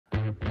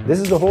This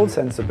is a Hall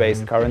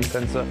sensor-based current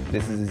sensor.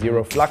 This is a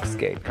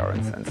zero-fluxgate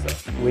current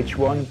sensor. Which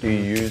one do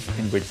you use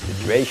in which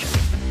situation?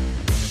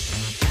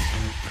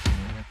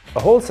 A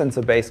Hall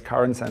sensor-based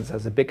current sensor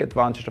has a big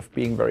advantage of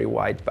being very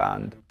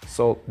wideband.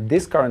 So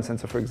this current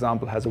sensor, for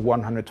example, has a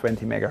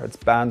 120 MHz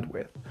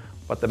bandwidth,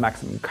 but the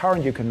maximum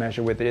current you can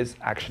measure with it is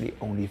actually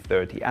only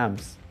 30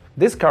 amps.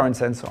 This current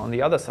sensor on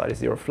the other side is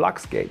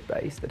zero-fluxgate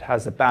based. It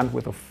has a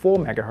bandwidth of 4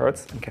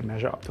 MHz and can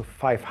measure up to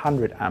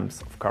 500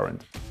 amps of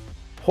current.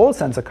 Hall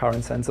sensor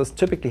current sensors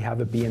typically have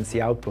a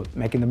BNC output,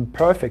 making them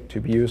perfect to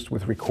be used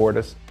with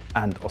recorders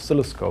and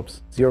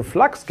oscilloscopes.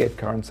 Zero-fluxgate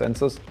current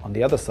sensors, on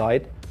the other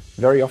side,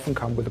 very often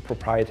come with a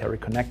proprietary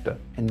connector.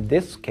 In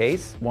this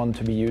case, one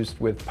to be used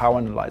with power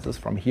analyzers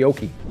from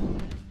HIOKI.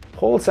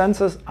 Hall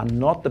sensors are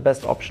not the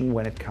best option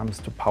when it comes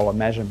to power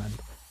measurement.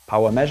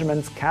 Power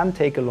measurements can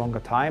take a longer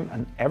time,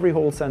 and every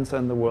Hall sensor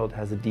in the world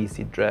has a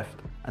DC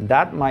drift. And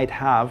that might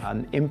have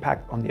an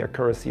impact on the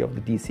accuracy of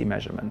the DC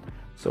measurement.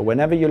 So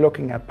whenever you're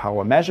looking at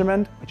power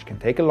measurement, which can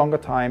take a longer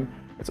time,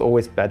 it's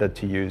always better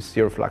to use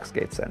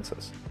zero-fluxgate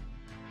sensors.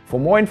 For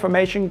more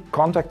information,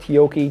 contact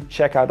HIOKI,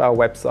 check out our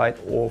website,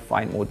 or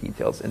find more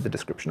details in the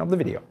description of the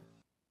video.